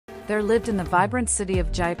There lived in the vibrant city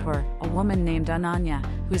of Jaipur a woman named Ananya,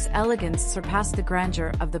 whose elegance surpassed the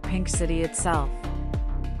grandeur of the pink city itself.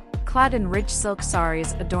 Clad in rich silk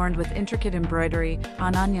saris adorned with intricate embroidery,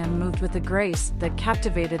 Ananya moved with a grace that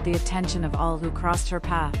captivated the attention of all who crossed her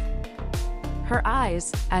path. Her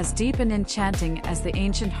eyes, as deep and enchanting as the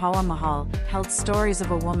ancient Hawa Mahal, held stories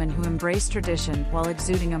of a woman who embraced tradition while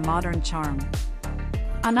exuding a modern charm.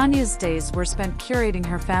 Ananya's days were spent curating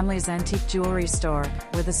her family's antique jewelry store,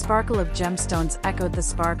 where the sparkle of gemstones echoed the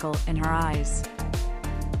sparkle in her eyes.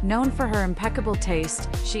 Known for her impeccable taste,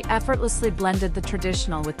 she effortlessly blended the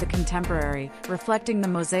traditional with the contemporary, reflecting the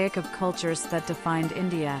mosaic of cultures that defined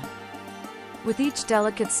India. With each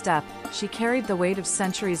delicate step, she carried the weight of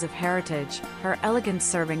centuries of heritage, her elegance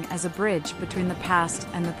serving as a bridge between the past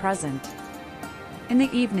and the present. In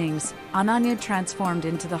the evenings, Ananya transformed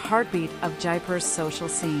into the heartbeat of Jaipur's social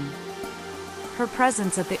scene. Her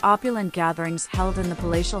presence at the opulent gatherings held in the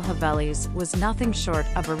palatial Havelis was nothing short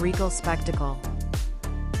of a regal spectacle.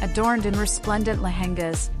 Adorned in resplendent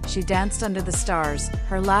lehengas, she danced under the stars,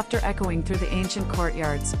 her laughter echoing through the ancient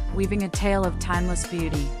courtyards, weaving a tale of timeless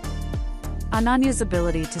beauty. Ananya's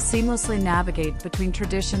ability to seamlessly navigate between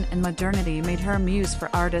tradition and modernity made her a muse for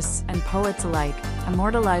artists and poets alike,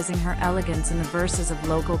 immortalizing her elegance in the verses of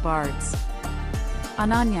local bards.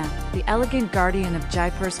 Ananya, the elegant guardian of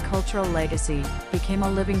Jaipur's cultural legacy, became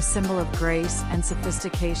a living symbol of grace and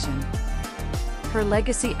sophistication. Her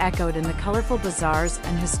legacy echoed in the colorful bazaars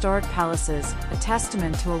and historic palaces, a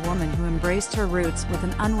testament to a woman who embraced her roots with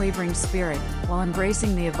an unwavering spirit, while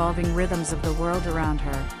embracing the evolving rhythms of the world around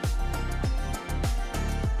her.